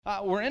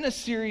We're in a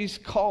series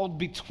called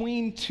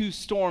Between Two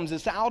Storms.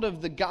 It's out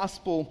of the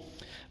Gospel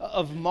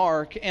of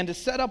Mark. And to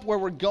set up where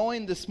we're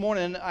going this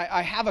morning,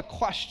 I have a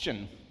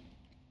question.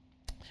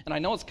 And I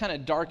know it's kind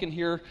of dark in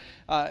here.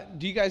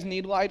 Do you guys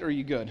need light or are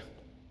you good?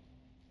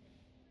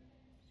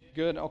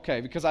 Good?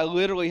 Okay, because I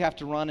literally have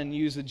to run and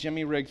use a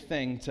Jimmy rig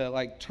thing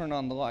to turn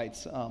on the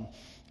lights.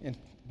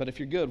 But if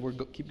you're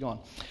good, keep going.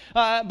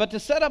 But to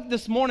set up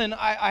this morning,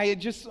 I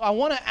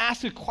want to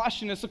ask a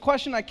question. It's a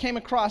question I came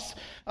across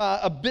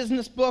a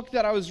business book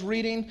that I was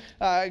reading.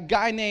 A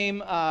guy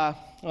named,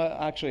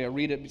 actually I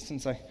read it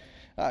since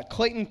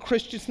Clayton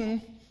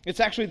Christensen. It's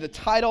actually the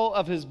title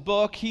of his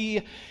book.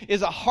 He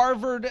is a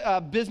Harvard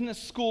business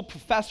school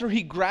professor.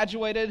 He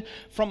graduated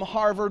from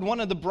Harvard. One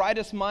of the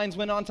brightest minds,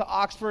 went on to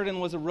Oxford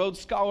and was a Rhodes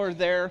Scholar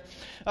there.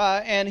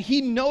 And he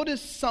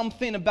noticed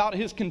something about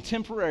his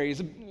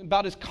contemporaries,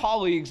 about his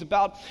colleagues,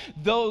 about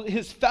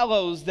his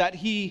fellows that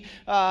he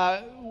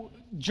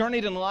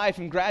journeyed in life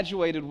and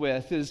graduated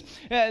with.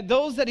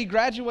 Those that he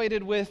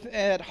graduated with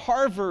at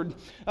Harvard,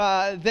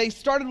 they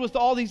started with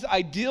all these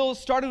ideals,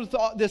 started with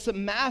this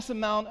mass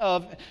amount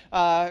of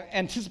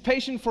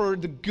anticipation for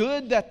the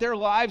good that their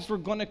lives were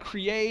going to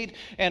create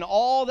and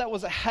all that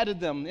was ahead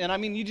of them. And I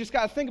mean, you just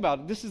got to think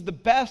about it. This is the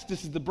best,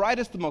 this is the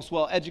brightest, the most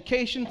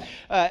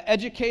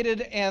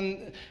educated,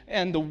 and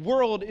the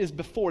world is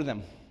before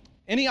them.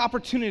 Any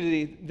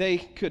opportunity they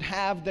could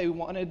have, they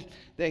wanted,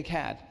 they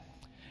had.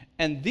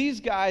 And these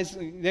guys,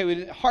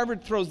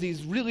 Harvard throws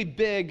these really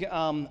big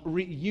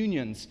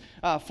reunions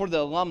for the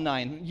alumni.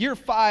 In year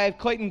 5,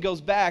 Clayton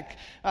goes back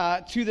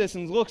to this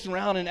and looks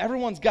around, and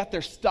everyone's got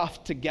their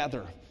stuff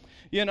together.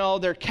 You know,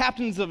 they're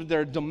captains of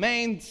their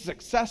domain,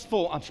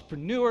 successful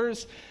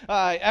entrepreneurs.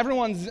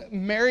 Everyone's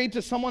married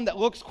to someone that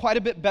looks quite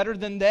a bit better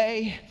than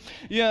they,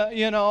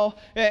 you know.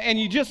 And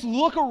you just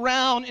look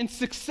around, and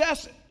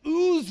success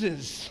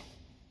oozes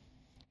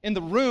in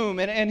the room.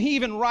 And he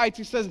even writes,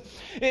 he says,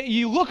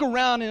 you look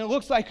around and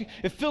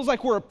it feels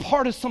like we're a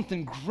part of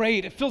something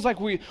great. It feels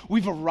like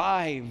we've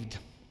arrived.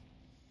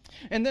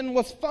 And then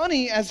what's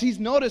funny, as he's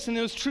noticed, and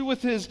it was true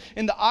with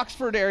in the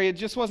Oxford area, it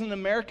just wasn't an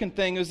American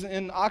thing, it was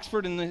in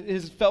Oxford and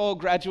his fellow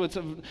graduates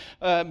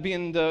of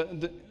being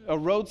a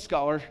Rhodes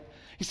Scholar.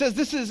 He says,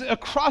 this is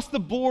across the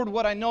board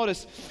what I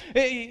noticed.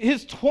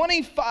 His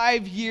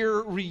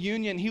 25-year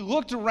reunion, he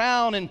looked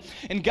around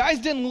and guys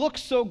didn't look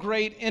so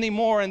great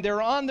anymore, and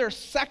they're on their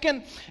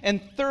second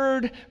and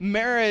third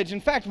marriage.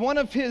 In fact, one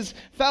of his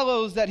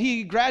fellows that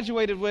he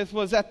graduated with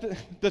was at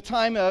the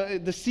time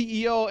the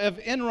CEO of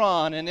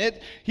Enron, and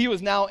he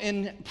was now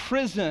in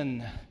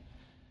prison.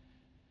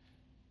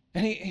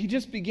 And he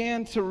just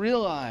began to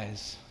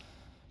realize,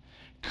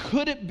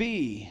 could it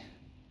be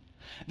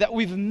that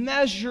we've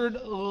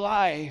measured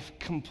life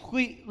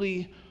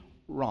completely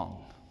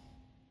wrong?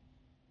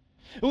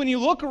 When you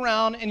look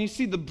around and you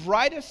see the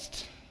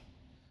brightest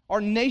our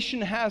nation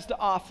has to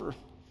offer,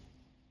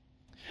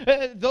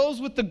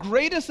 those with the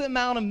greatest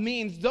amount of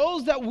means,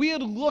 those that we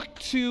would look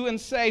to and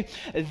say,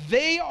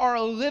 they are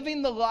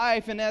living the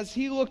life. And as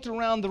he looked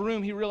around the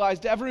room, he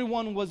realized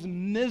everyone was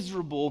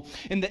miserable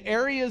in the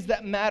areas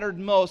that mattered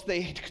most.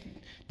 They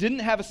didn't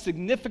have a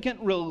significant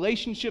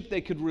relationship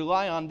they could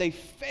rely on. They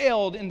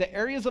failed in the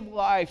areas of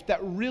life that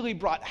really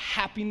brought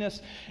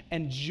happiness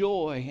and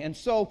joy. And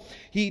so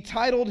he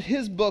titled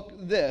his book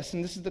this,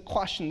 and this is the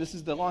question, this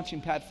is the launching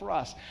pad for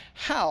us.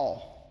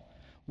 How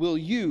will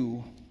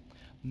you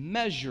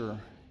measure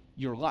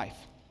your life?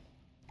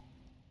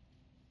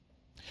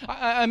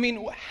 I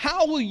mean,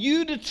 how will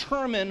you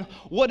determine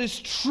what is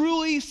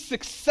truly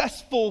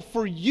successful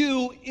for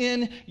you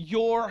in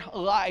your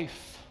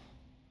life?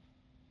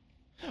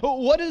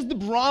 What is the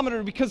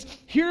barometer? Because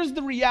here's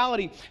the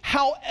reality.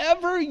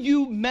 However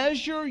you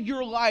measure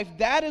your life,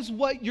 that is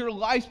what your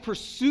life's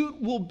pursuit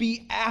will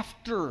be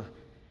after.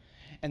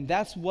 And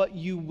that's what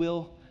you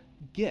will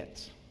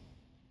get.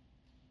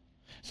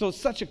 So it's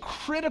such a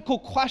critical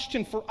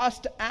question for us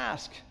to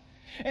ask.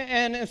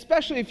 And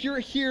especially if you're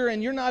here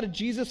and you're not a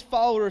Jesus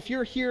follower, if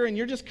you're here and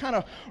you're just kind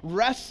of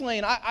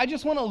wrestling, I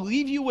just want to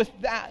leave you with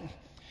that.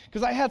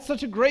 Because I had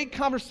such a great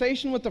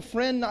conversation with a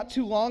friend not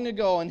too long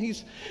ago, and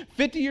he's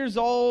 50 years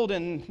old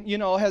and,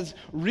 has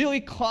really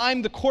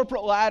climbed the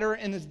corporate ladder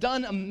and has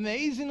done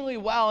amazingly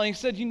well. And he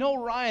said,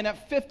 Ryan,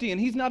 at 50,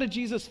 and he's not a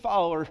Jesus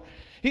follower,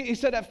 he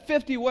said, at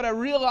 50, what I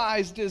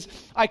realized is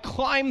I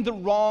climbed the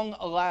wrong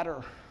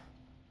ladder.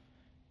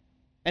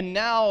 And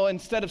now,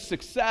 instead of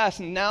success,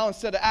 and now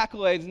instead of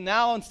accolades,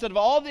 now instead of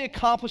all the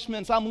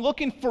accomplishments, I'm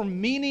looking for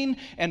meaning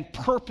and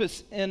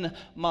purpose in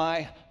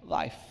my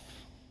life.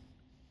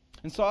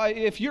 And so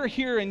if you're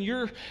here and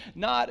you're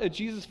not a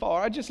Jesus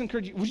follower, I just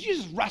encourage you, would you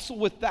just wrestle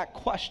with that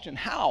question?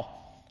 How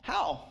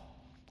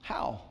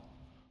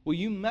will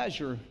you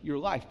measure your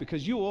life?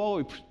 Because you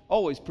will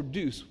always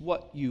produce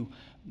what you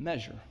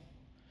measure.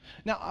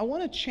 Now, I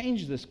want to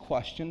change this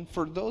question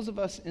for those of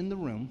us in the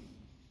room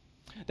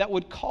that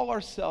would call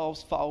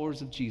ourselves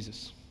followers of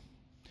Jesus.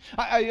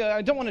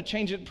 I don't want to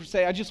change it per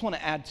se, I just want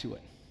to add to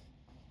it.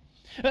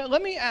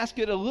 Let me ask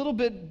it a little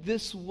bit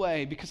this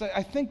way, because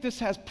I think this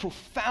has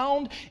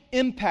profound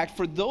impact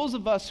for those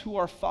of us who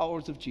are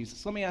followers of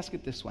Jesus. Let me ask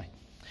it this way.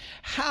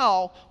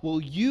 How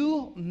will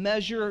you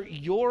measure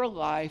your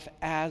life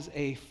as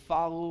a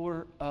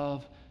follower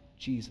of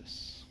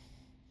Jesus?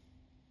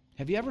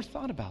 Have you ever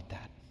thought about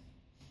that?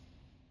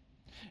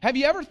 Have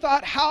you ever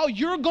thought how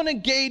you're going to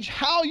gauge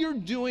how you're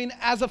doing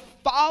as a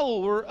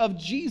follower of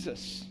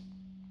Jesus?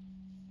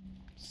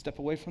 Step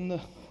away from the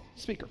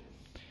speaker.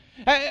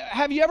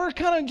 Have you ever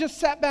kind of just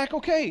sat back,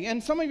 okay,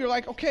 and some of you are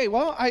like, okay,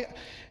 well,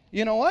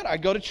 you know what? I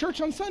go to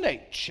church on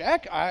Sunday.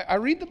 Check. I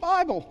read the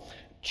Bible.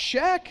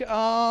 Check. You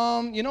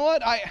know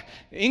what?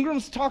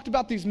 Ingram's talked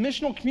about these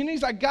missional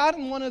communities. I got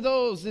in one of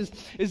those.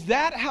 Is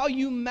that how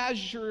you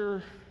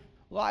measure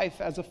life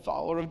as a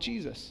follower of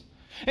Jesus?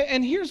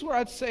 And here's where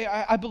I'd say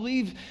I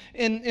believe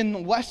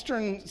in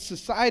Western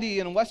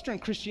society and Western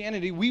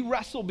Christianity, we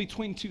wrestle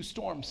between two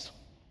storms.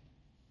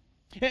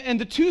 And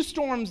the two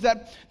storms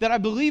that I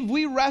believe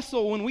we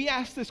wrestle when we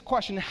ask this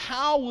question,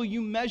 how will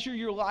you measure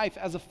your life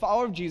as a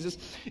follower of Jesus,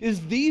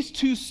 is these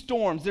two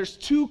storms. There's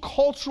two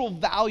cultural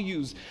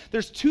values.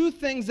 There's two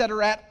things that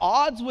are at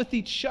odds with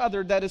each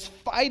other that is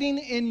fighting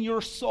in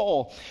your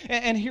soul.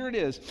 And here it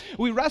is.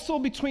 We wrestle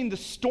between the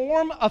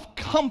storm of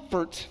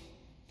comfort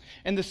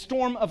and the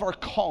storm of our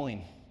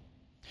calling.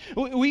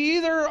 We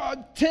either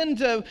tend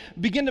to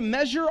begin to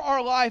measure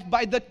our life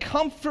by the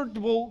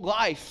comfortable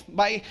life,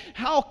 by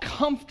how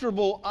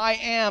comfortable I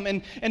am.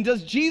 And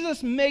does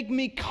Jesus make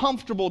me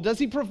comfortable? Does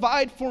he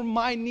provide for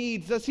my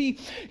needs? Does he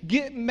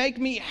make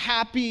me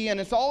happy?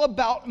 And it's all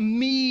about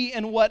me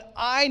and what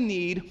I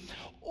need.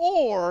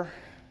 Or,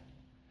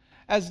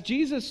 as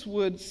Jesus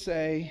would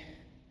say,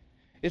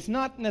 it's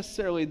not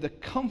necessarily the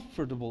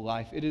comfortable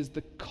life, it is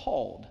the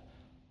called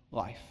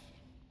life.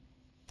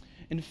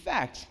 In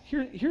fact,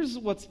 here's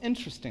what's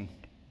interesting.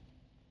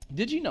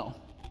 Did you know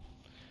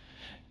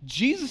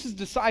Jesus'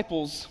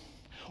 disciples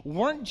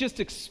weren't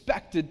just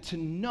expected to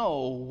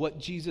know what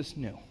Jesus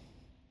knew?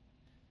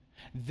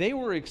 They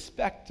were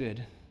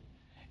expected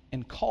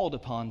and called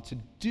upon to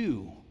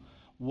do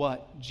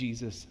what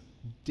Jesus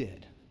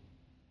did.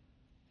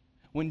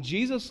 When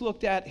Jesus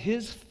looked at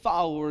his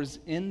followers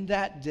in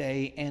that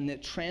day, and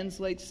it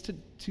translates to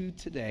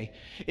today,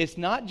 it's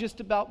not just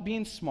about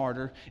being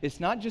smarter. It's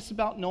not just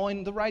about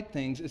knowing the right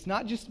things. It's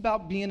not just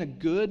about being a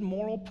good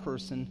moral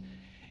person.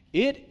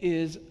 It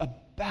is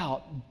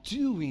about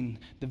doing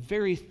the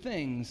very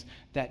things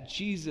that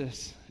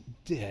Jesus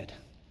did.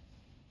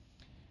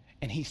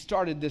 And he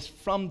started this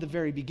from the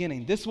very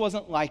beginning. This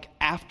wasn't like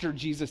after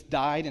Jesus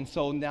died, and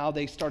so now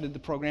they started the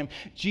program.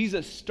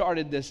 Jesus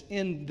started this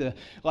in the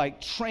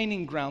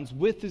training grounds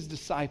with his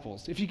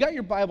disciples. If you got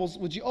your Bibles,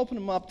 would you open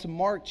them up to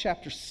Mark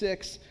chapter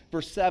 6,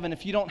 verse 7?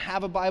 If you don't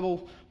have a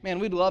Bible, man,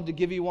 we'd love to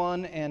give you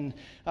one. And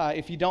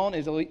if you don't,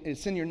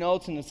 it's in your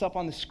notes, and it's up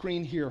on the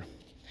screen here.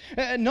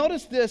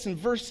 Notice this in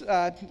verse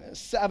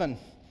 7.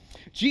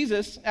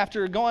 Jesus,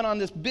 after going on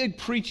this big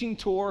preaching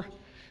tour,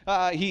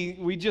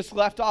 we just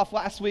left off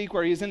last week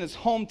where he's in his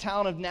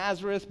hometown of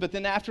Nazareth, but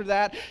then after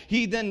that,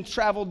 he then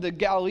traveled the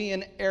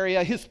Galilean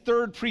area, his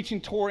third preaching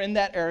tour in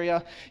that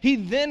area. He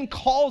then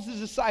calls his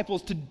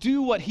disciples to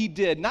do what he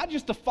did, not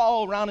just to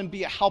follow around and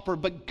be a helper,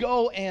 but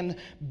go and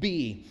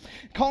be.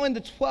 Calling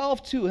the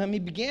 12 to him, he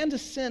began to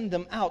send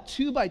them out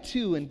 2 by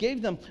 2 and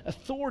gave them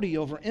authority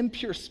over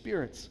impure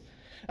spirits.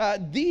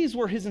 These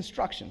were his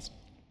instructions.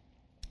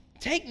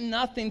 Take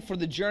nothing for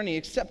the journey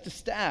except a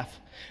staff.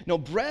 No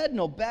bread,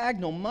 no bag,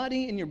 no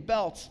money in your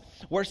belts.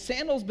 Wear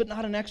sandals, but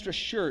not an extra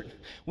shirt.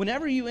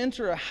 Whenever you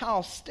enter a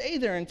house, stay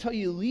there until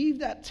you leave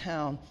that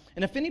town.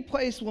 And if any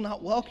place will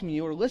not welcome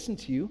you or listen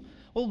to you,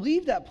 well,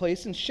 leave that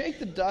place and shake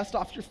the dust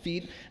off your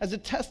feet as a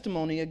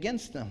testimony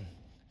against them.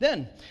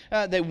 Then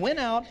they went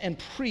out and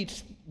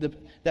preached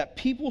that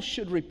people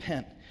should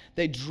repent.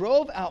 They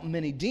drove out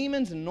many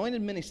demons,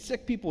 anointed many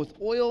sick people with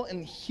oil,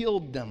 and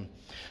healed them.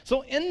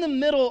 So in the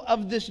middle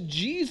of this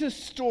Jesus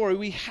story,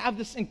 we have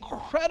this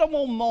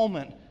incredible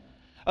moment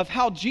of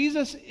how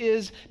Jesus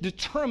is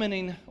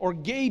determining or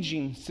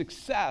gauging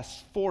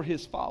success for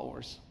his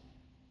followers.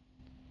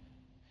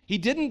 He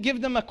didn't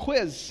give them a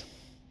quiz.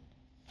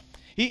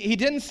 He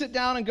didn't sit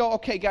down and go,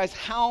 okay, guys,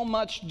 how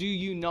much do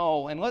you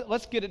know? And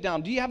let's get it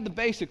down. Do you have the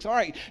basics? All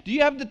right. Do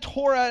you have the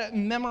Torah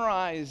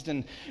memorized?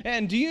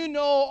 And do you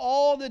know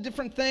all the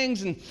different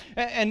things?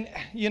 And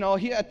you know,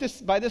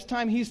 by this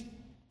time, he's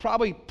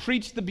probably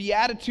preached the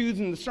Beatitudes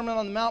and the Sermon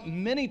on the Mount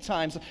many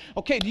times.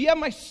 Okay, do you have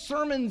my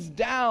sermons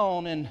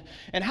down?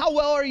 And how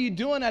well are you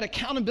doing at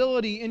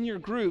accountability in your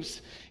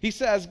groups? He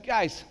says,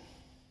 guys,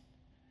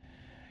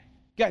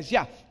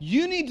 yeah,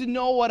 you need to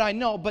know what I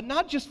know, but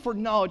not just for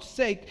knowledge's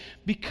sake,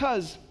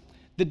 because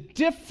the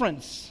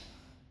difference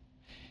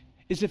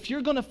is if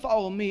you're going to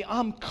follow me,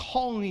 I'm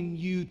calling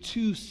you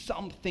to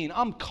something.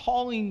 I'm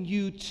calling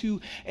you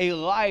to a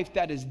life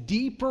that is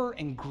deeper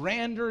and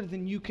grander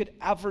than you could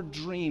ever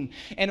dream.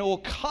 And it will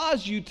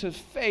cause you to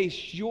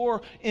face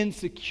your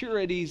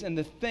insecurities and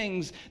the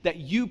things that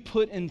you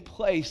put in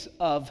place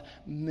of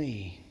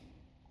me.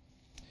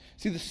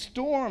 See, the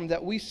storm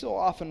that we so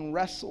often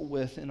wrestle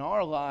with in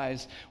our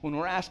lives when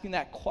we're asking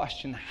that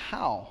question,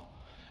 how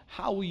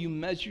will you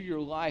measure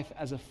your life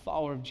as a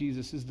follower of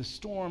Jesus, is the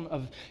storm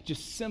of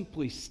just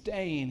simply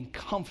staying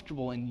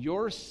comfortable in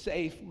your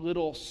safe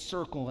little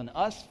circle, and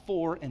us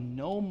four and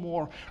no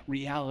more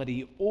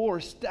reality, or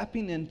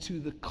stepping into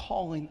the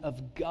calling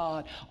of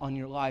God on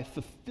your life,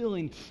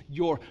 fulfilling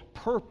your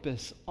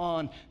purpose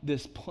on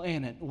this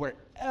planet,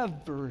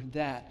 wherever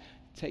that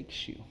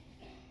takes you.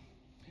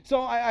 So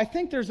I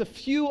think there's a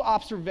few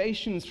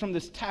observations from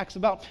this text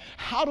about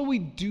how do we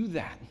do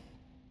that?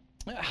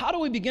 How do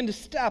we begin to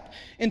step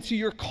into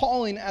your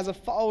calling as a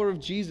follower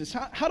of Jesus?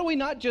 How do we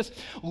not just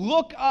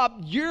look up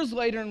years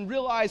later and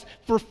realize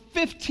for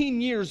 15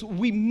 years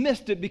we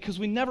missed it because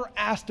we never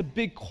asked a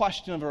big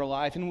question of our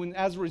life, and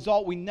as a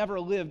result we never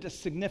lived a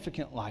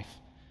significant life?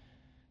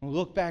 And we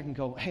look back and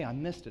go, hey, I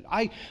missed it.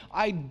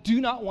 I do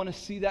not want to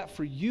see that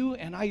for you,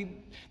 and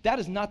that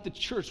is not the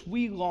church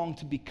we long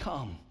to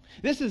become.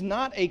 This is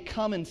not a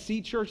come and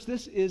see church.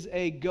 This is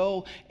a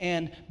go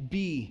and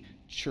be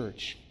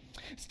church.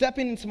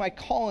 Stepping into my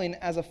calling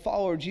as a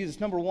follower of Jesus,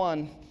 number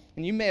one,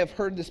 and you may have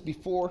heard this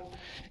before,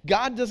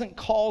 God doesn't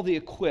call the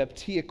equipped,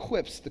 he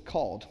equips the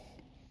called.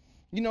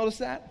 You notice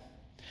that?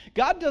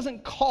 God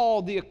doesn't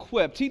call the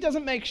equipped. He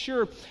doesn't make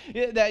sure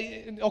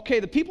that, okay,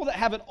 the people that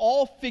have it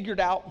all figured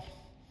out,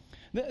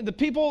 the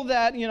people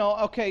that,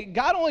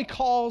 God only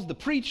calls the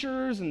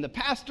preachers and the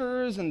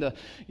pastors and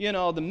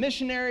the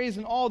missionaries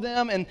and all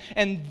them,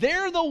 and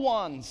they're the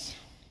ones.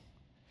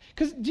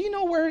 Because do you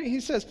know where he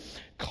says,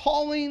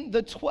 calling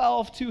the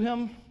 12 to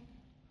him?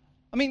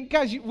 I mean,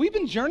 guys, we've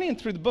been journeying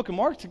through the book of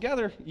Mark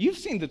together. You've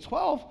seen the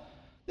 12.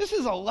 This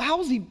is a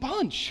lousy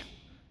bunch.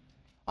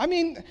 I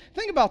mean,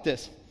 think about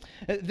this.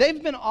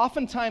 They've been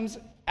oftentimes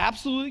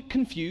absolutely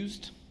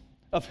confused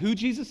of who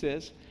Jesus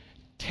is,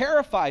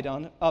 terrified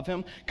of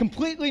him,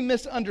 completely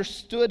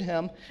misunderstood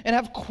him, and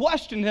have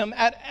questioned him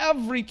at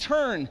every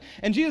turn.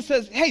 And Jesus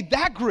says, hey,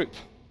 that group,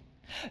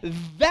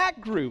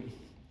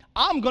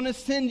 I'm going to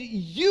send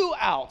you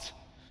out.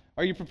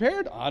 Are you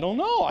prepared? I don't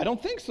know. I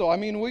don't think so. I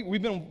mean,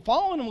 we've been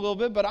following him a little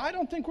bit, but I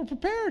don't think we're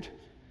prepared.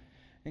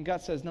 And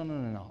God says,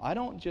 no. I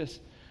don't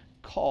just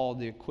call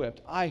the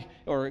equipped.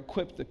 Or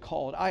equip the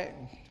called.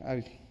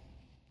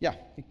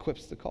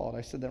 Equips the called.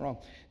 I said that wrong.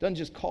 Doesn't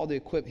just call the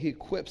equipped. He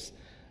equips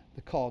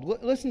the called.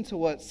 Listen to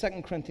what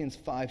 2 Corinthians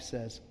 5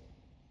 says.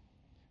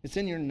 It's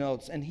in your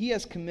notes. And he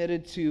has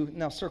committed to,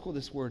 now circle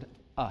this word,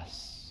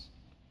 us.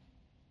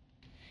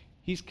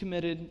 He's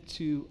committed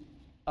to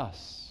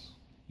us,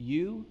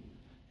 you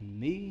and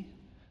me,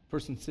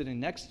 person sitting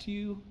next to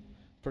you,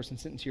 person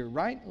sitting to your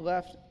right,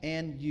 left,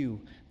 and you.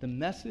 The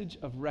message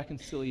of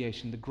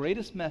reconciliation, the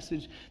greatest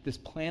message this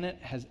planet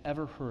has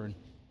ever heard.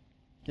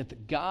 That the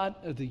God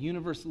of the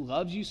universe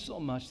loves you so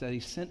much that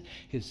he sent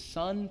his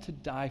son to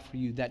die for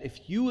you, that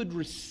if you would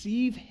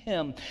receive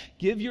him,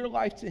 give your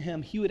life to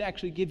him, he would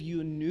actually give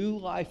you a new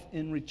life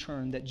in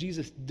return, that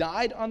Jesus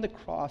died on the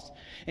cross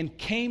and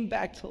came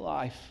back to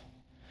life,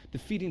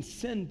 defeating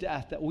sin,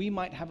 death, that we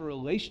might have a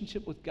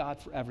relationship with God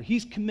forever.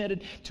 He's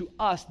committed to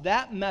us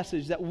that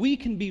message that we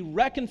can be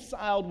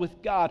reconciled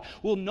with God.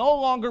 We'll no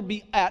longer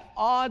be at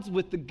odds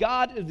with the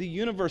God of the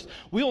universe.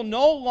 We'll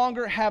no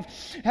longer have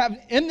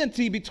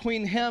enmity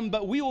between him,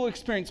 but we will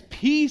experience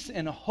peace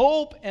and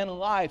hope and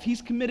life.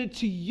 He's committed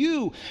to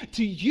you,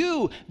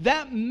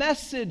 that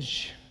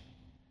message.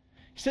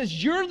 He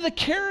says, you're the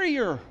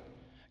carrier.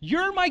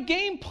 You're my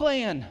game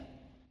plan,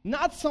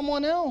 not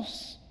someone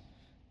else.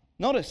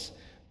 Notice,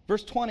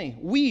 Verse 20,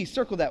 we,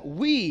 circle that,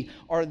 we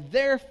are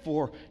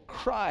therefore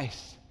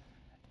Christ's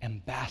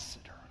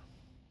ambassador.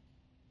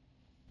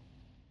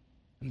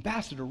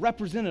 Ambassador,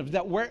 representative,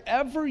 that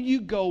wherever you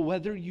go,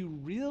 whether you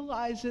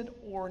realize it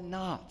or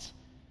not,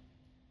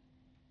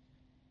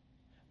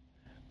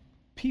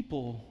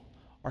 people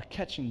are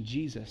catching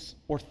Jesus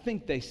or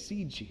think they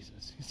see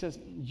Jesus. He says,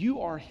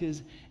 you are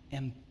his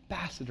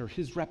ambassador,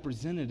 his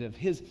representative,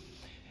 his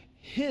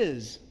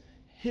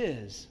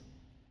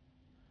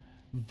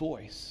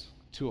voice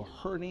to a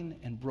hurting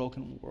and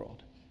broken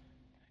world.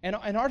 And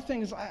our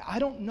thing is, I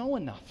don't know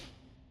enough.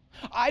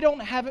 I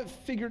don't have it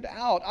figured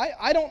out.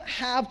 I don't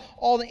have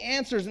all the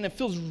answers, and it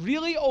feels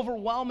really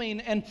overwhelming,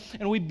 and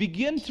we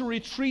begin to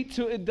retreat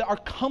to our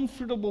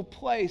comfortable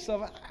place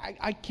of,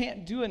 I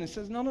can't do it. And it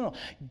says, no.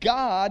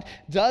 God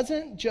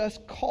doesn't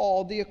just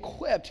call the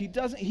equipped.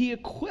 He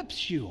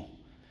equips you.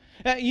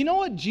 You know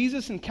what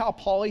Jesus and Cal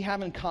Poly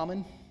have in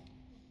common?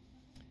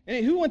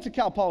 And who went to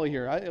Cal Poly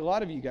here? A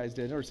lot of you guys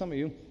did, or some of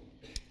you.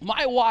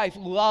 My wife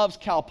loves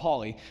Cal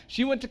Poly.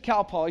 She went to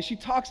Cal Poly. She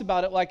talks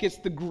about it like it's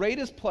the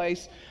greatest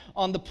place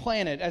on the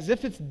planet, as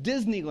if it's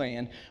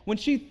Disneyland. When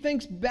she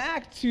thinks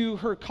back to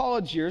her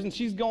college years, and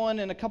she's going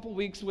in a couple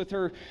weeks with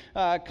her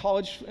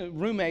college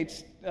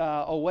roommates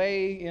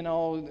away,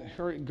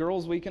 her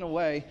girls' weekend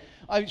away,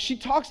 she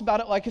talks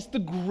about it like it's the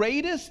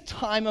greatest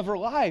time of her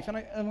life.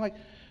 And I'm like,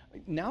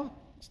 now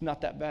it's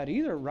not that bad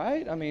either,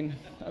 right? I mean,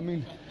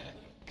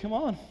 come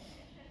on.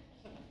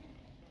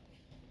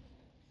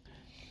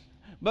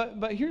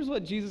 But here's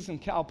what Jesus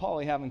and Cal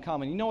Poly have in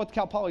common. You know what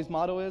Cal Poly's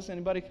motto is?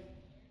 Anybody?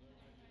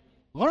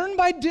 Learn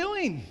by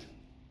doing.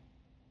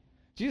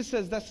 Jesus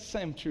says that's the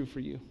same true for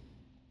you.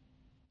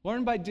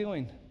 Learn by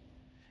doing.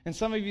 And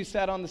some of you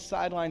sat on the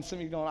sidelines, some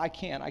of you going, I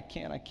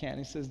can't.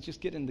 He says,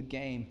 just get in the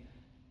game.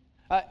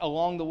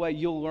 Along the way,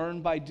 you'll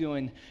learn by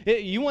doing.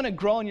 You want to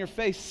grow in your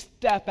faith,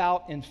 step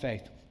out in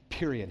faith,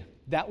 period.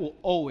 That will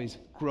always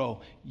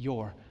grow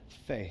your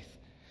faith.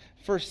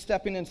 First,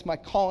 stepping into my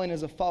calling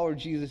as a follower of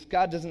Jesus.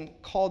 God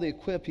doesn't call the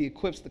equip, he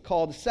equips the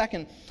called.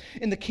 Second,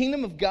 in the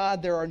kingdom of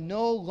God, there are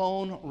no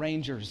lone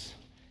rangers.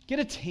 Get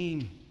a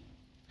team.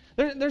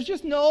 There's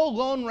just no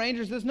lone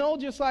rangers. There's no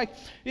just like,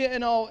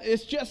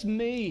 it's just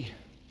me.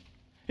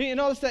 You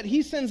notice that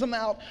he sends them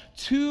out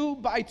 2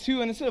 by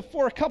 2, and it's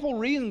for a couple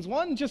reasons.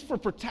 One, just for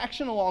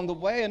protection along the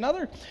way.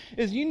 Another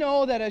is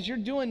that as you're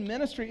doing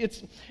ministry,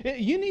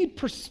 you need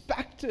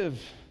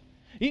perspective.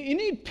 You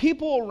need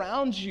people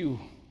around you.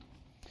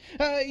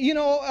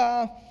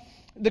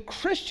 The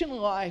Christian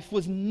life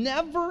was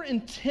never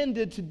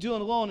intended to do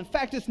it alone. In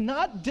fact, it's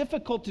not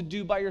difficult to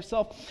do by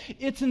yourself.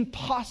 It's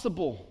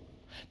impossible.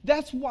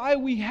 That's why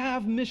we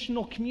have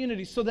missional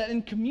communities, so that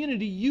in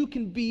community you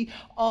can be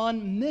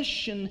on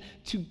mission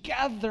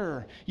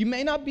together. You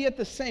may not be at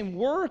the same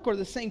work or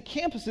the same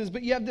campuses,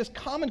 but you have this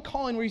common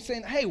calling where you're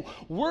saying, hey,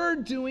 we're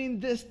doing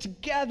this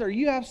together.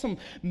 You have some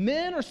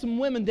men or some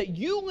women that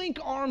you link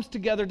arms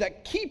together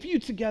that keep you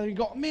together. You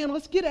go, man,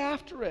 let's get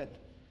after it.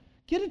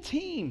 Get a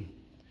team.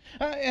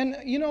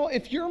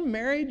 If you're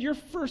married, your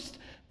first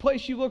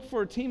place you look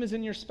for a team is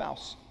in your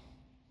spouse.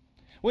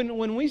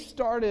 When we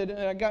started,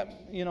 I got,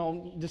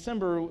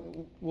 December,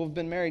 we've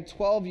been married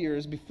 12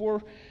 years.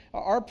 Before,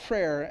 our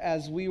prayer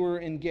as we were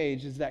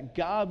engaged is that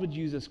God would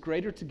use us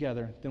greater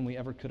together than we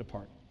ever could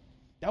apart.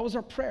 That was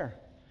our prayer.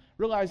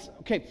 Realize,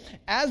 okay,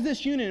 as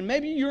this union,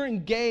 maybe you're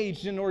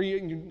engaged or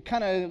you're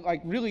kind of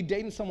like really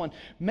dating someone,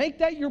 make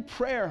that your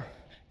prayer.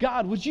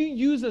 God, would you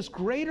use us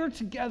greater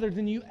together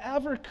than you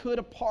ever could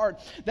apart?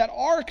 That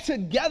our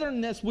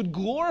togetherness would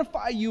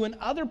glorify you and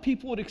other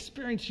people would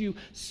experience you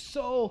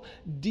so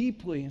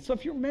deeply. And so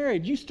if you're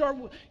married, you start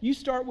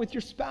with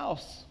your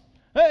spouse.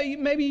 Hey,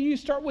 maybe you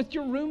start with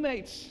your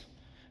roommates.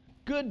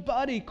 Good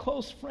buddy,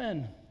 close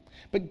friend.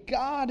 But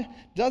God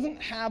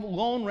doesn't have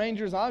lone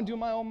rangers. I'll do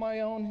my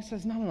own. He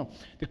says, no.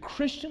 The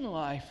Christian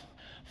life,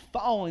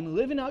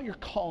 living out your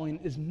calling,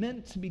 is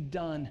meant to be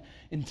done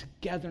in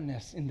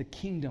togetherness in the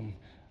kingdom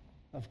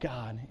of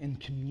God, in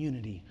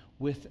community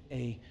with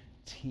a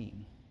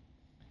team.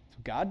 So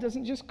God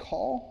doesn't just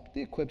call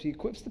the equipped, he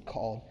equips the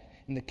called.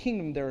 In the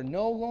kingdom, there are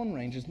no lone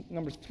rangers.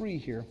 Number 3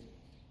 here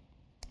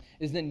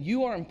is then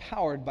you are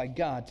empowered by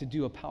God to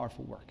do a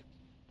powerful work.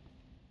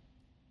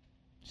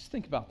 Just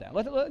think about that.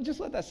 Let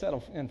that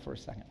settle in for a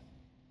second.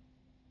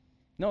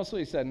 Notice what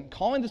he said.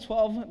 Calling the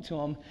 12 to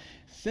him,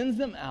 sends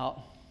them out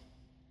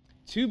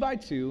 2 by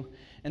 2,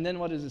 and then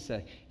what does it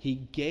say? He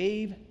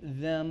gave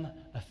them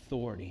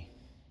authority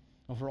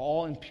over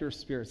all impure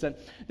spirits.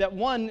 That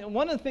one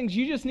of the things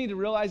you just need to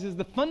realize is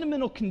the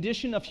fundamental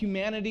condition of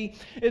humanity.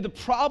 The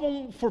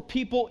problem for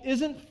people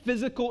isn't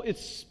physical,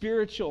 it's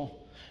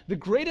spiritual. The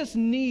greatest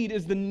need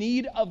is the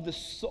need of the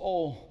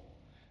soul.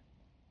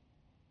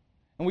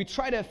 And we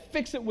try to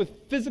fix it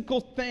with physical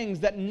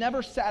things that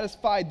never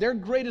satisfy. Their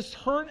greatest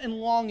hurt and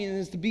longing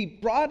is to be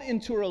brought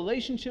into a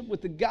relationship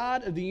with the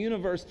God of the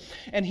universe.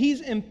 And he's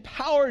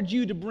empowered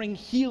you to bring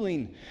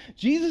healing.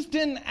 Jesus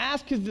didn't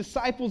ask his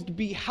disciples to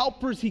be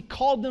helpers. He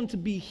called them to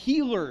be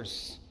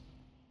healers.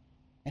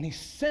 And he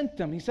sent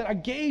them. He said, I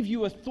gave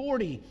you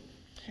authority.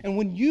 And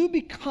when you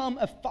become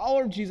a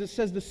follower of Jesus, it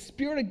says the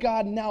Spirit of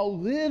God now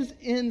lives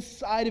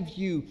inside of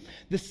you.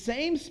 The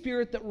same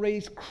Spirit that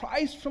raised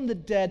Christ from the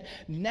dead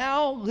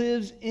now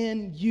lives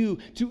in you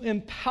to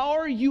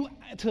empower you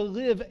to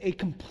live a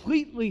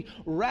completely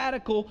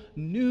radical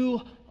new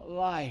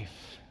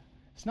life.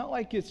 It's not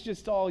like it's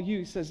just all you.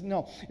 He says,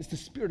 no, it's the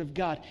Spirit of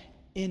God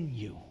in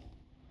you.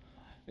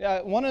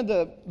 One of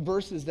the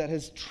verses that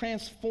has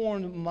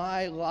transformed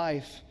my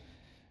life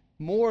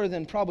more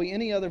than probably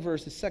any other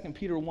verse is 2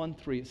 Peter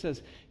 1:3. It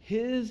says,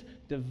 his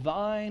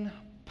divine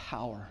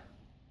power.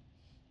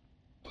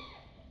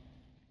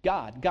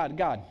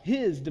 God,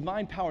 his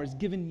divine power has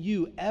given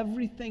you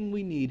everything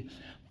we need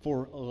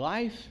for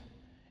life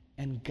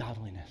and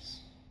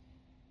godliness.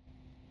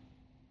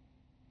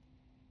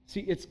 See,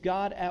 it's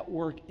God at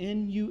work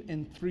in you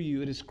and through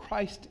you. It is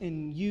Christ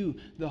in you,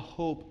 the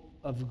hope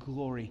of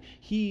glory.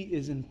 He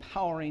is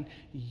empowering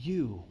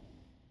you.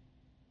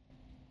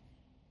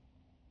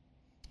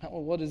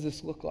 Well, what does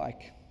this look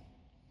like?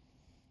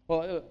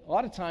 Well, a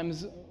lot of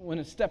times when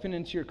it's stepping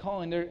into your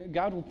calling,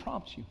 God will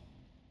prompt you.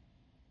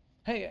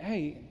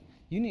 Hey,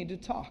 you need to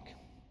talk.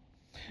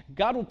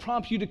 God will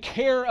prompt you to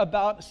care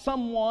about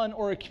someone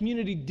or a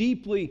community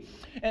deeply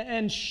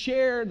and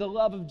share the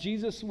love of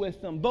Jesus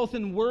with them, both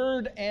in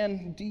word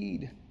and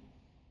deed.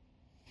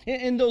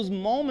 In those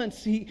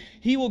moments, he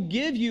will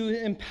give you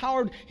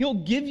empowered, he'll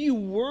give you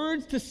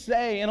words to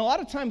say. And a lot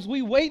of times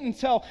we wait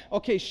until,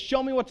 okay,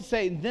 show me what to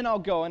say, then I'll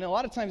go. And a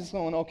lot of times it's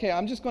going, okay,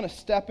 I'm just going to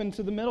step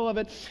into the middle of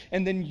it,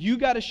 and then you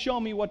got to show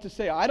me what to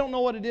say. I don't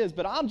know what it is,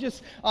 but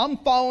I'm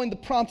following the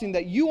prompting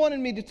that you wanted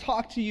me to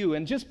talk to you.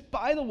 And just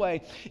by the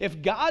way,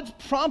 if God's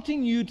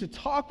prompting you to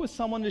talk with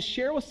someone, to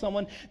share with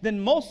someone, then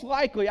most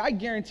likely, I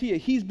guarantee you,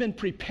 he's been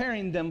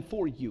preparing them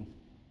for you.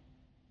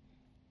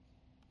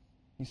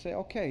 You say,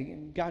 okay,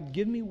 God,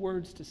 give me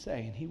words to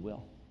say, and he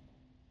will.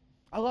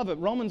 I love it.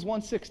 Romans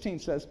 1:16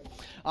 says,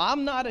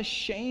 I'm not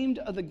ashamed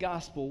of the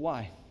gospel.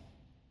 Why?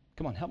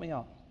 Come on, help me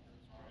out.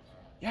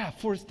 Yeah,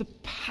 for it's the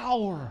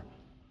power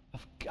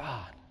of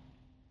God.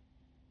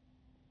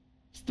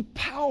 It's the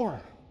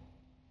power.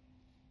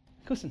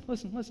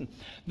 Listen.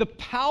 The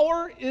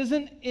power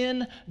isn't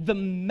in the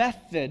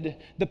method.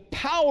 The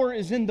power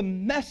is in the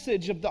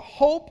message of the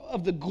hope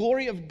of the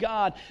glory of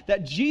God,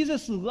 that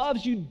Jesus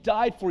loves you,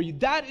 died for you.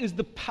 That is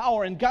the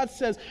power. And God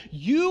says,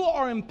 you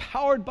are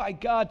empowered by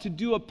God to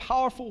do a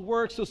powerful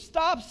work. So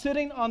stop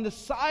sitting on the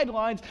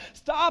sidelines.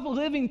 Stop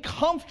living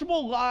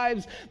comfortable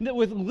lives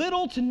with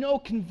little to no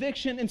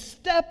conviction, and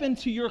step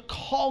into your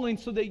calling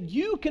so that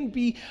you can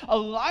be a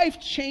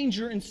life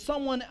changer in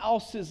someone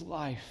else's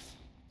life.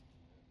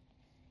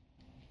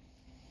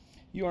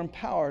 You are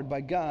empowered by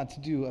God to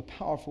do a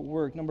powerful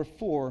work. Number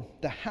 4,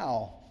 the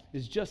how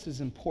is just as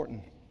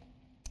important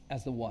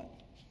as the what.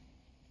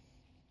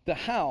 The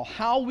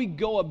how we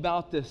go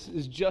about this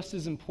is just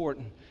as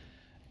important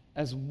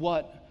as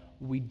what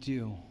we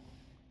do.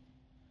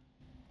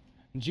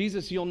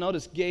 Jesus, you'll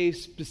notice, gave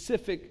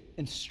specific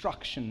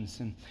instructions.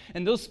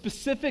 And those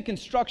specific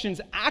instructions,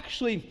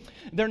 actually,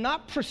 they're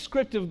not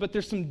prescriptive, but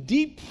there's some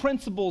deep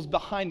principles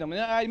behind them.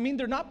 And I mean,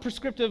 they're not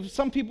prescriptive.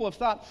 Some people have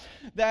thought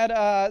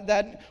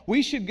that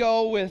we should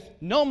go with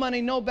no money,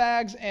 no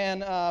bags,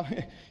 and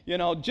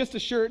just a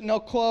shirt, no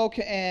cloak,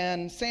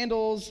 and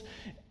sandals,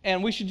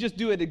 and we should just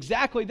do it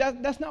exactly.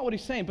 That's not what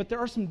he's saying. But there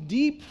are some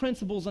deep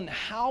principles in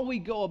how we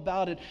go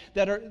about it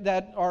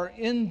that are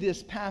in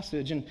this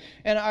passage. And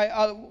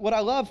what I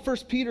love,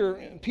 First Peter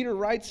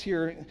writes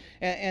here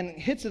and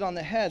hits it on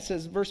the head.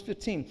 Says, verse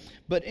 15,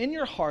 but in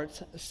your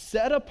hearts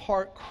set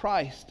apart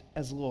Christ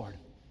as Lord.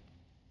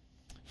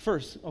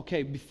 First,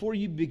 okay, before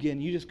you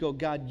begin, you just go,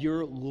 God,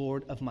 you're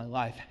Lord of my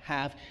life.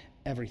 Have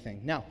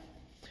everything. Now,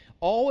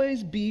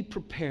 always be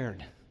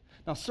prepared.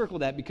 Now circle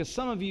that, because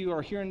some of you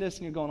are hearing this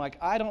and you're going like,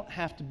 I don't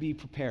have to be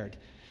prepared.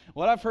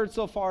 What I've heard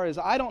so far is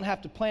I don't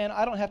have to plan,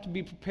 I don't have to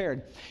be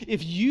prepared.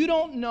 If you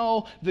don't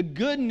know the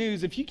good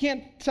news, if you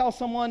can't tell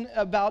someone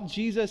about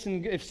Jesus,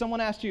 and if someone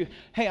asked you,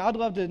 hey, I'd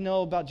love to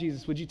know about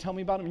Jesus, would you tell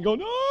me about him? And you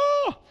go,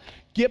 no!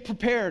 Get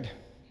prepared.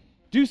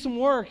 Do some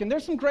work. And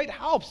there's some great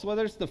helps,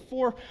 whether it's the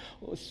 4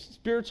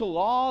 spiritual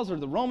laws or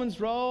the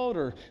Romans Road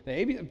or the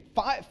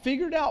ABC.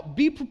 Figure it out.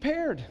 Be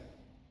prepared.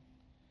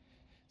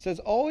 It says,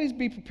 always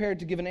be prepared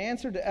to give an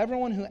answer to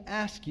everyone who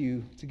asks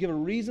you, to give a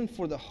reason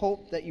for the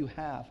hope that you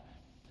have.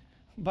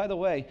 By the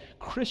way,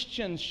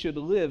 Christians should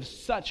live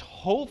such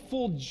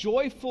hopeful,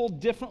 joyful,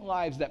 different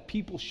lives that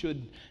people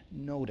should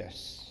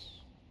notice.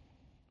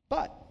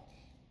 But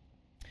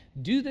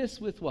do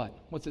this with what?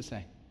 What's it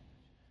say?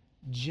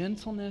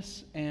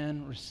 Gentleness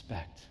and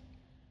respect.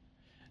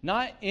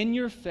 Not in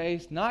your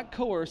face, not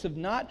coercive,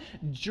 not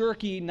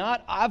jerky,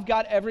 not I've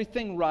got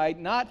everything right,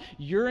 not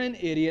you're an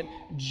idiot.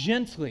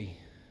 Gently.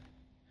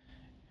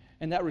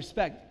 And that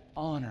respect,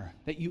 honor,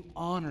 that you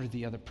honor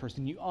the other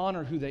person. You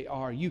honor who they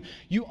are. You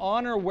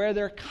honor where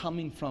they're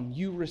coming from.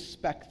 You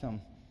respect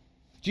them.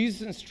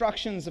 Jesus'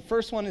 instructions, the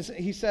first one is,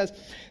 he says,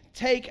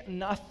 take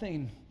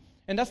nothing.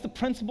 And that's the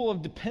principle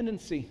of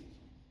dependency.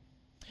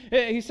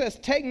 He says,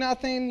 take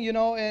nothing,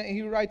 and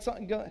he writes,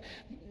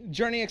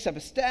 journey except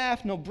a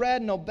staff, no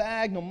bread, no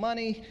bag, no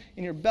money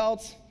in your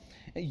belts.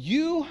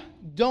 You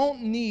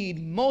don't need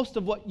most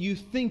of what you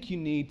think you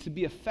need to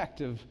be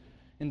effective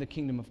in the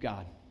kingdom of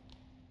God.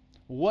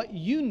 What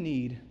you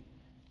need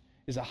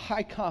is a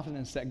high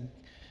confidence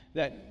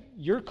that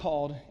you're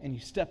called and you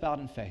step out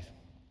in faith.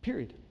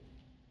 Period.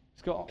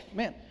 Let's go,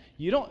 man,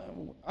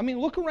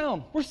 look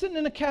around. We're sitting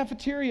in a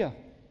cafeteria.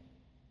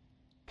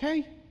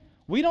 Okay?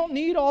 We don't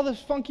need all the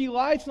funky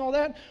lights and all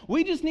that.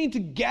 We just need to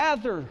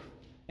gather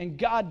and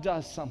God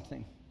does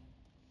something.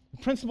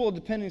 The principle of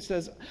dependence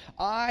says,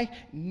 I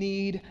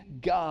need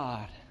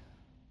God.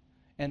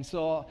 And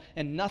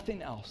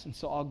nothing else. And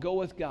so I'll go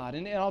with God.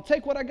 And I'll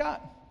take what I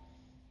got.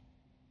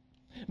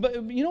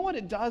 But you know what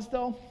it does,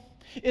 though?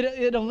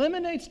 It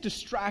eliminates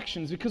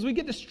distractions, because we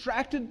get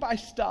distracted by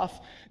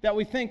stuff that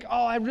we think,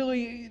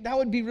 that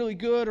would be really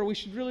good, or we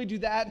should really do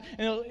that.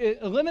 And it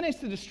eliminates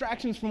the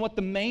distractions from what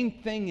the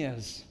main thing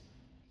is.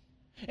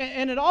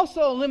 And it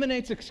also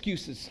eliminates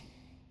excuses.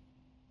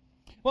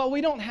 Well,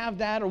 we don't have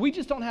that, or we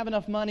just don't have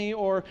enough money,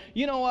 or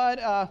you know what,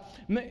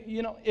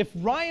 if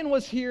Ryan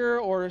was here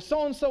or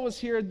so-and-so was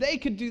here, they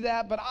could do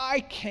that, but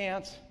I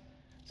can't.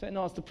 So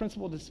no, it's the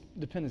principle of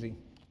dependency.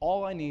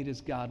 All I need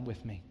is God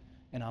with me,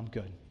 and I'm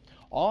good.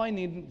 All I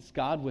need is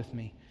God with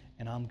me,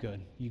 and I'm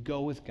good. You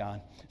go with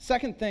God.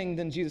 Second thing,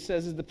 then, Jesus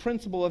says, is the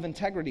principle of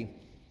integrity.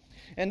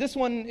 And this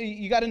one,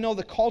 you got to know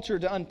the culture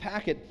to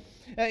unpack it.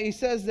 He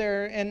says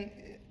there,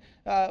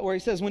 where he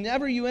says,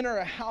 whenever you enter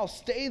a house,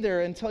 stay there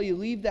until you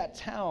leave that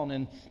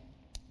town.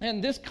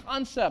 And this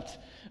concept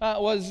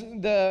was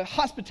the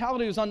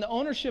hospitality was on the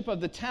ownership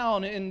of the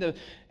town. In the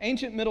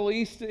ancient Middle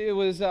East, it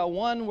was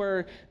one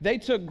where they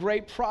took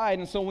great pride.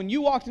 And so when you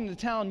walked into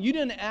town, you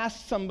didn't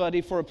ask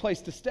somebody for a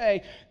place to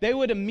stay. They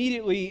would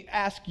immediately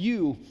ask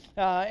you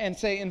and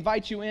say,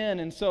 invite you in.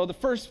 And so the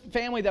first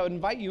family that would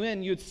invite you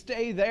in, you'd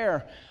stay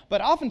there. But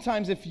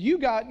oftentimes, if you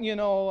got,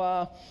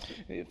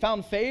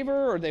 found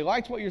favor or they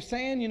liked what you're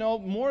saying,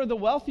 more of the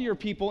wealthier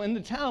people in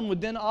the town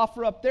would then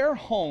offer up their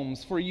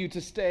homes for you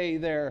to stay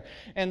there.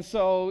 And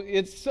so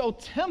it's so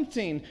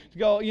tempting to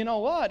go, you know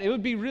what? It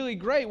would be really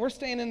great. We're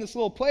staying in this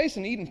little place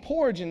and eating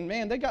porridge, and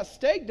man, they got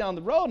steak down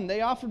the road and they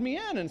offered me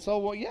in. And so,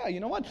 well, yeah, you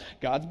know what?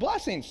 God's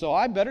blessing, so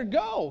I better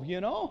go,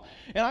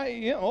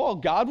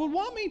 And God would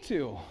want me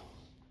to.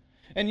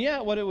 And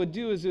yet what it would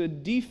do is it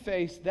would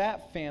deface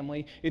that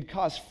family. It'd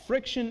cause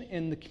friction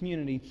in the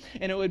community.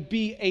 And it would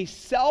be a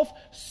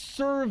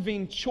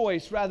self-serving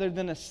choice rather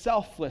than a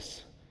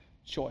selfless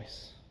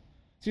choice.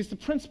 See, it's the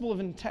principle of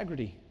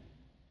integrity.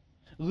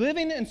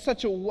 Living in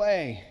such a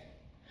way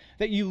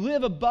that you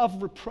live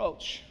above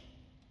reproach.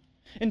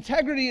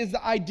 Integrity is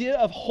the idea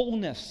of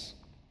wholeness.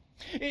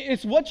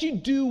 It's what you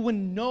do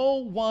when no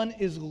one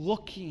is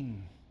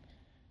looking.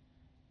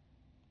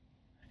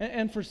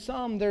 And for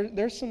some,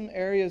 there's some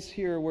areas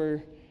here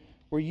where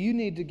you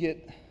need to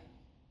get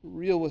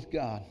real with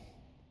God.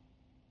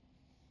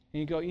 And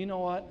you go, you know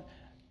what?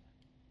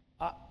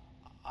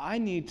 I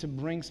need to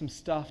bring some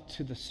stuff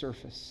to the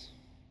surface.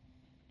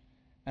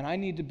 And I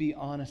need to be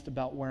honest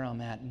about where I'm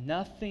at.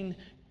 Nothing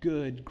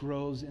good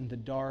grows in the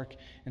dark.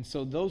 And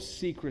so those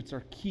secrets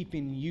are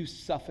keeping you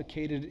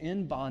suffocated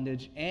in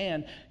bondage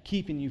and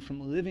keeping you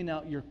from living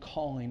out your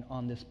calling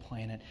on this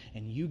planet.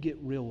 And you get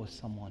real with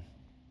someone.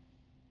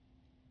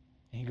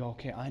 And you go,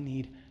 okay, I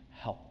need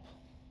help.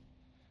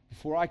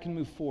 Before I can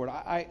move forward,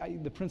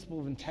 the principle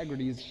of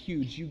integrity is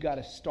huge. You got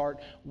to start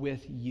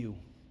with you.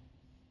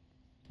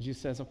 Jesus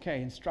says,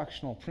 okay,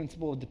 instructional,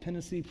 principle of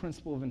dependency,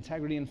 principle of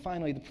integrity, and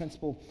finally the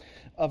principle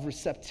of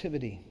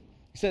receptivity.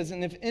 He says,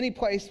 and if any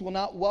place will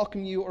not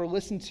welcome you or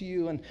listen to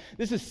you, and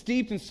this is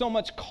steeped in so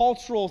much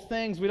cultural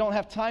things, we don't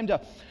have time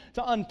to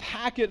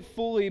unpack it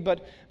fully,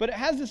 but it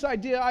has this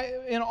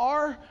idea in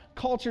our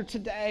culture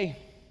today,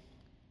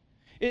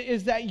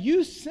 is that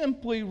you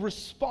simply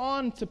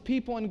respond to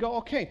people and go,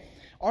 okay,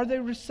 are they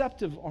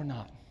receptive or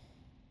not?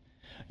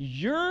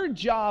 Your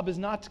job is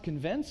not to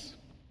convince,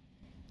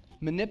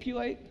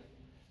 manipulate,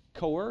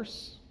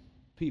 coerce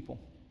people.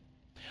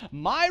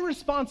 My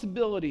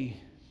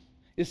responsibility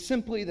is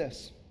simply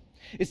this,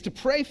 is to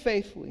pray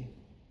faithfully,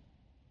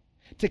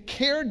 to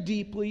care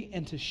deeply,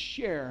 and to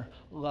share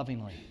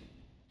lovingly.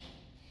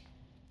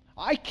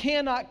 I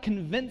cannot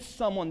convince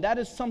someone. That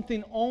is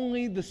something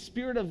only the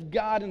Spirit of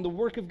God and the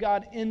work of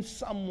God in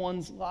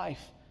someone's life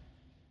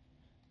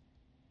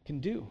can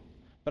do.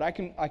 But I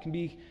can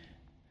be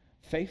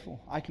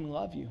faithful. I can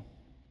love you.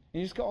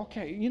 And you just go,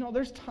 okay,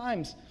 there's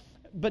times,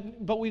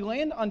 but we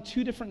land on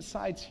two different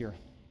sides here.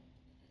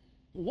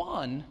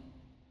 One,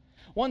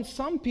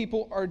 some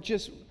people are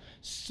just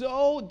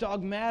so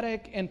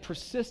dogmatic and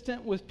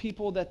persistent with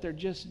people that they're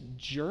just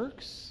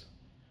jerks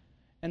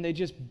and they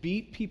just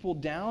beat people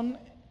down.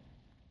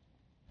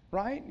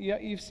 Right? Yeah,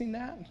 you've seen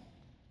that?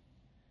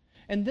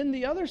 And then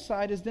the other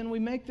side is then we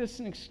make this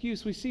an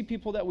excuse. We see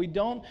people that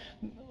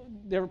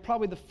they're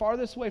probably the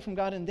farthest away from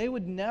God and they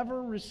would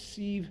never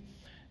receive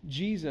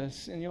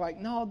Jesus. And you're like,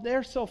 no,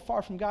 they're so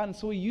far from God. And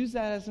so we use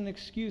that as an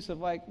excuse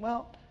of like,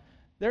 well,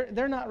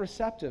 they're not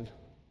receptive.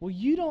 Well,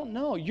 you don't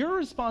know.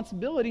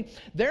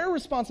 Their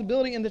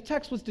responsibility in the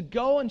text was to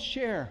go and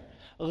share.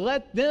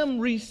 Let them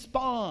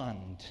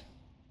respond.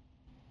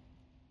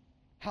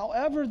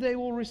 However they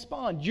will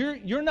respond.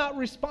 You're not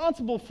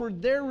responsible for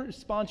their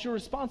response. You're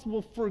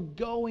responsible for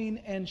going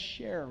and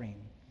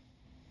sharing.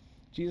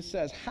 Jesus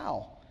says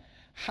how.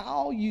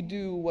 How you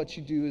do what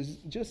you do is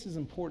just as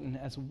important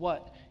as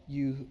what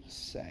you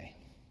say.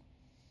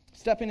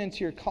 Stepping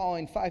into your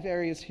calling, 5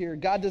 areas here.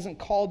 God doesn't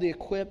call the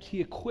equipped.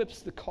 He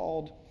equips the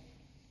called.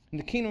 In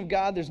the kingdom of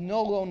God, there's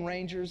no lone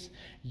rangers.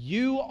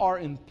 You are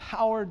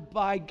empowered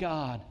by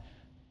God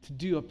to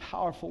do a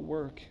powerful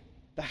work.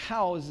 The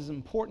how is as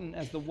important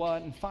as the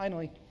what. And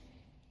finally,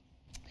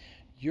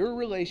 your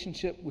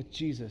relationship with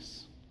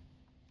Jesus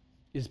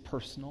is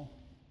personal,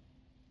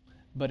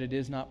 but it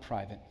is not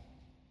private.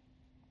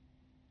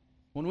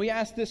 When we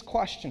ask this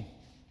question,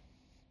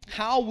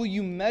 how will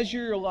you measure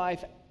your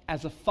life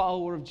as a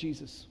follower of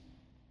Jesus?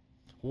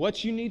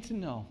 What you need to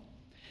know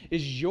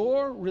is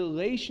your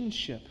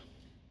relationship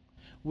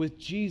with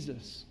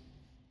Jesus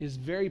is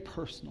very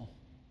personal.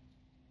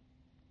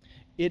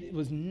 It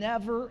was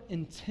never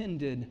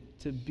intended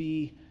to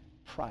be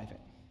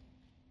private.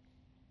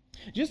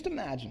 Just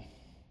imagine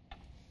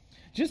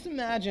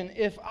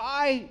if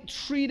I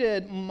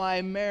treated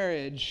my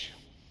marriage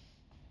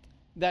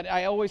that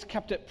I always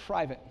kept it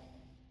private.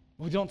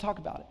 We don't talk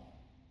about it.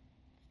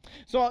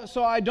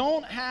 So I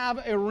don't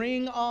have a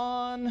ring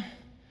on.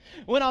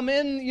 When I'm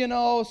in,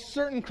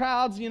 certain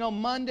crowds,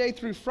 Monday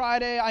through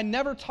Friday, I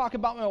never talk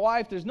about my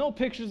wife. There's no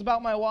pictures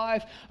about my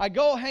wife. I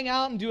go hang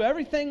out and do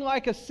everything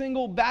like a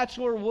single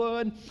bachelor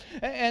would.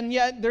 And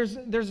yet there's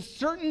a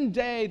certain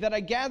day that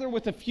I gather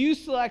with a few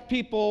select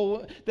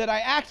people that I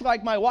act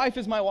like my wife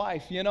is my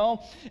wife, and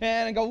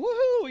I go,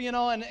 woohoo,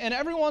 and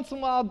every once in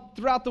a while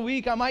throughout the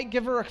week, I might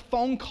give her a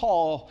phone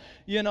call,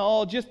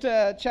 just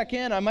to check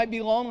in. I might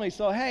be lonely.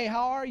 So, hey,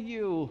 how are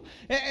you?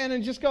 And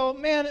I just go,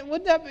 man,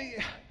 wouldn't that be...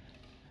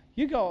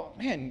 You go,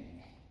 man,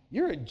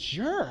 you're a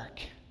jerk.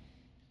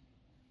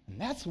 And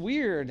that's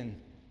weird, and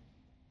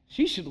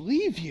she should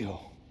leave you.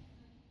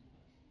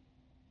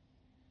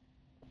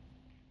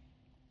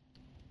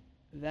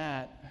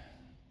 That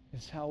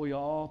is how we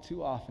all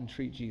too often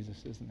treat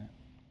Jesus, isn't it?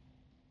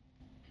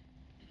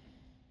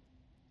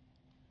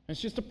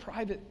 It's just a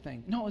private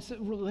thing. No, it's a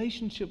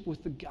relationship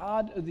with the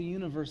God of the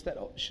universe that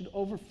should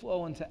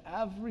overflow into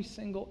every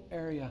single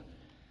area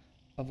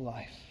of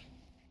life.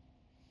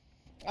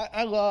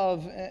 I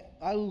love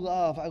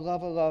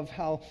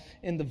how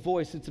in The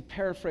Voice, it's a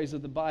paraphrase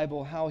of the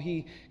Bible, how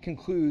he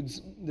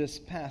concludes this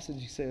passage.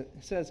 He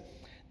says,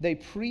 they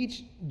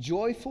preach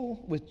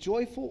with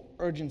joyful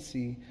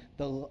urgency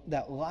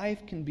that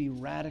life can be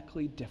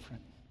radically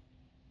different.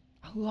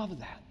 I love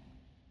that.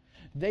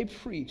 The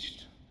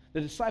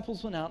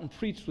disciples went out and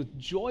preached with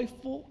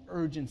joyful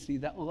urgency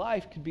that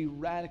life could be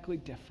radically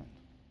different.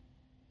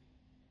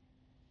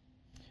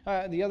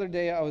 The other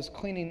day I was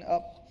cleaning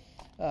up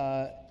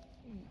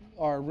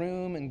our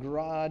room and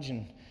garage,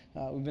 and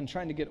we've been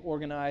trying to get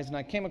organized, and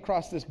I came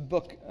across this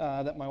book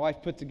that my wife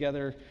put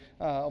together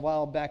a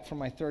while back for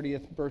my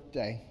 30th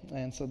birthday.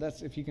 And so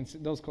that's, if you can see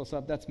those close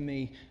up, that's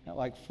me at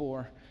like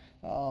 4.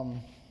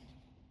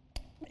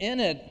 In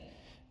it,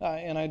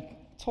 and I'd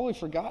totally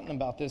forgotten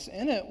about this,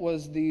 in it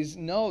was these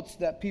notes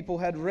that people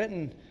had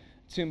written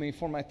to me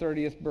for my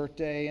 30th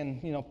birthday,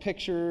 and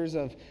pictures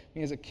of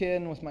me as a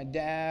kid and with my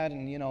dad,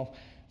 and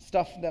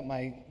stuff that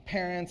my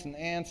parents and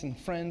aunts and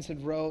friends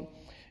had wrote.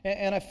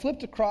 And I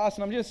flipped across,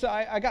 and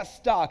I got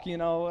stuck, I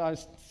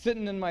was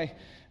sitting in my,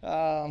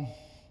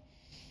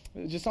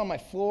 just on my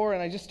floor,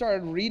 and I just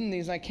started reading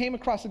these, and I came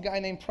across a guy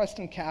named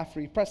Preston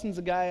Caffrey. Preston's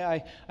a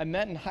guy I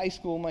met in high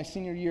school, my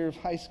senior year of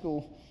high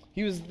school.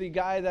 He was the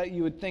guy that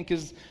you would think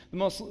is the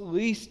most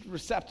least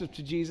receptive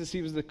to Jesus.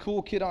 He was the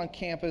cool kid on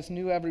campus,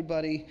 knew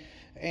everybody,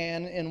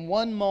 and in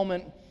one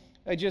moment,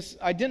 I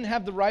didn't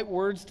have the right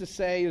words to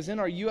say. It was in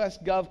our U.S.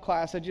 Gov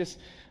class. It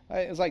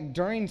was like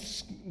during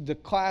the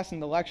class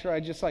and the lecture, I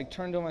just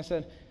turned to him. I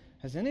said,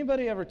 has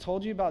anybody ever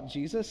told you about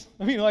Jesus?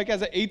 I mean,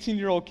 as an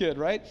 18-year-old kid,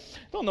 right?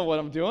 Don't know what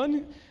I'm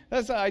doing.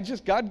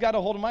 God got a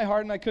hold of my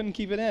heart and I couldn't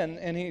keep it in.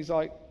 And he's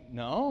like,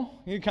 no.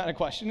 He's kind of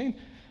questioning.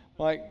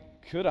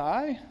 Could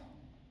I?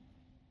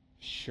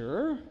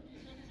 Sure.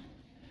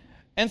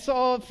 And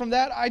so from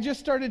that, I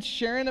just started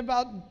sharing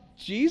about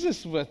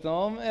Jesus with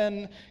them,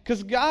 and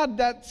because God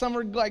that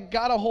summer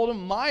got a hold of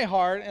my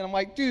heart, and I'm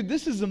like, dude,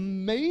 this is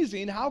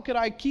amazing. How could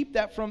I keep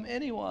that from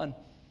anyone?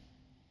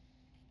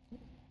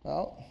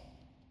 Well,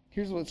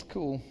 here's what's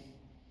cool.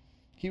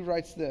 He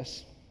writes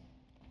this: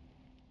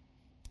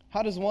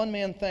 how does one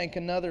man thank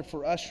another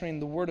for ushering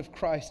the word of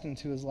Christ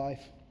into his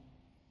life?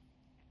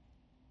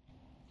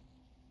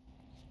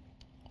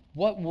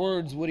 What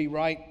words would he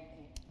write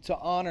to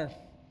honor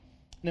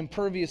an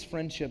impervious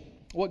friendship?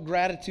 What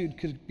gratitude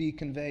could be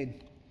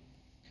conveyed?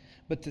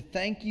 But to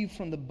thank you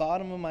from the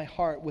bottom of my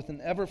heart with an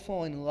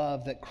ever-flowing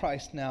love that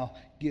Christ now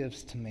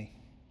gives to me.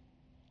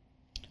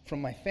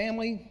 From my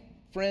family,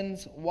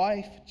 friends,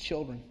 wife,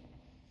 children,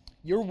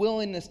 your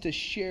willingness to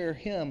share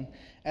him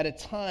at a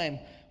time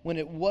when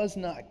it was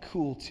not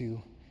cool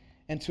to,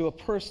 and to a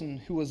person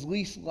who was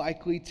least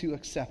likely to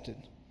accept it.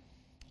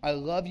 I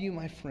love you,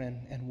 my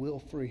friend, and will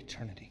for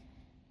eternity.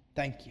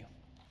 Thank you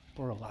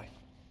for a life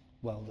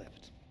well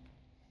lived.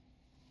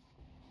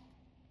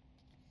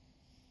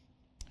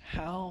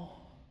 How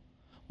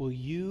will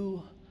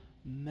you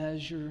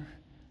measure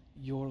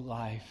your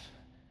life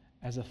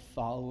as a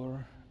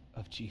follower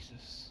of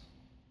Jesus?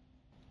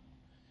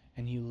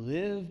 And you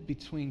live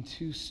between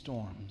two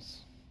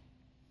storms.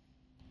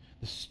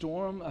 The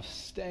storm of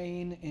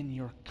staying in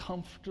your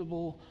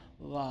comfortable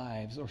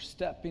lives or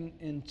stepping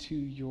into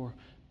your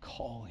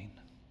calling.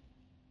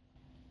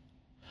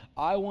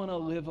 I want to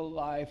live a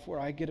life where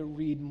I get to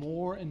read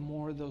more and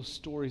more of those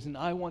stories, and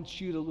I want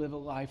you to live a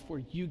life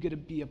where you get to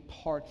be a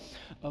part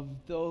of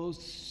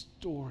those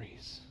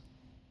stories.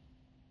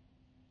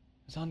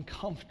 It's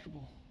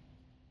uncomfortable.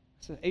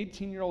 As an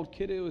 18-year-old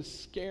kid, it was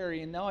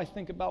scary, and now I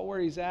think about where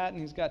he's at, and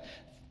he's got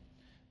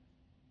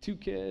 2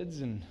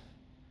 kids and a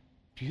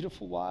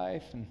beautiful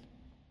wife. And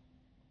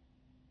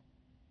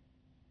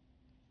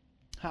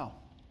how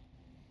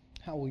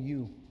will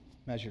you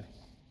measure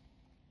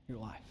your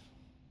life?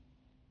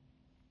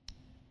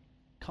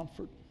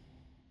 Comfort,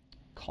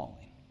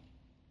 calling.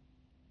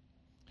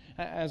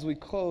 As we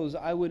close,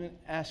 I would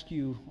ask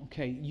you,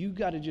 okay, you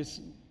got to just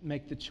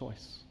make the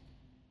choice.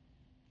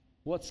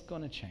 What's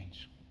going to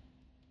change?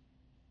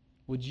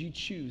 Would you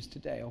choose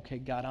today, okay,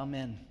 God, I'm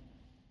in,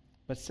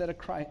 but set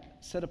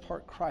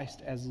apart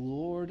Christ as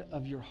Lord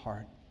of your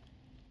heart,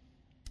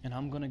 and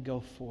I'm going to go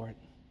for it.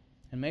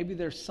 And maybe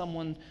there's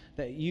someone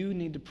that you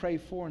need to pray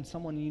for and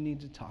someone you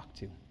need to talk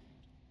to.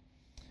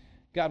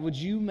 God, would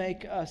you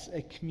make us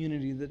a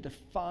community that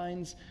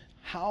defines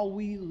how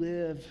we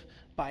live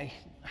by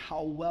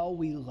how well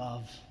we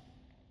love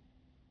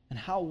and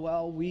how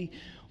well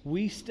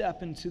we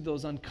step into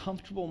those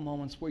uncomfortable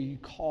moments where you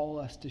call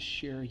us to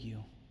share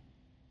you.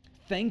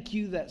 Thank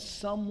you that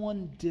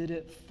someone did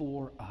it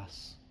for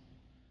us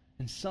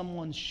and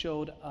someone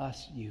showed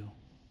us you.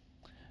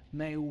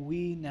 May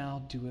we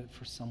now do it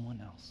for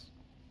someone else.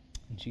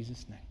 In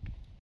Jesus' name.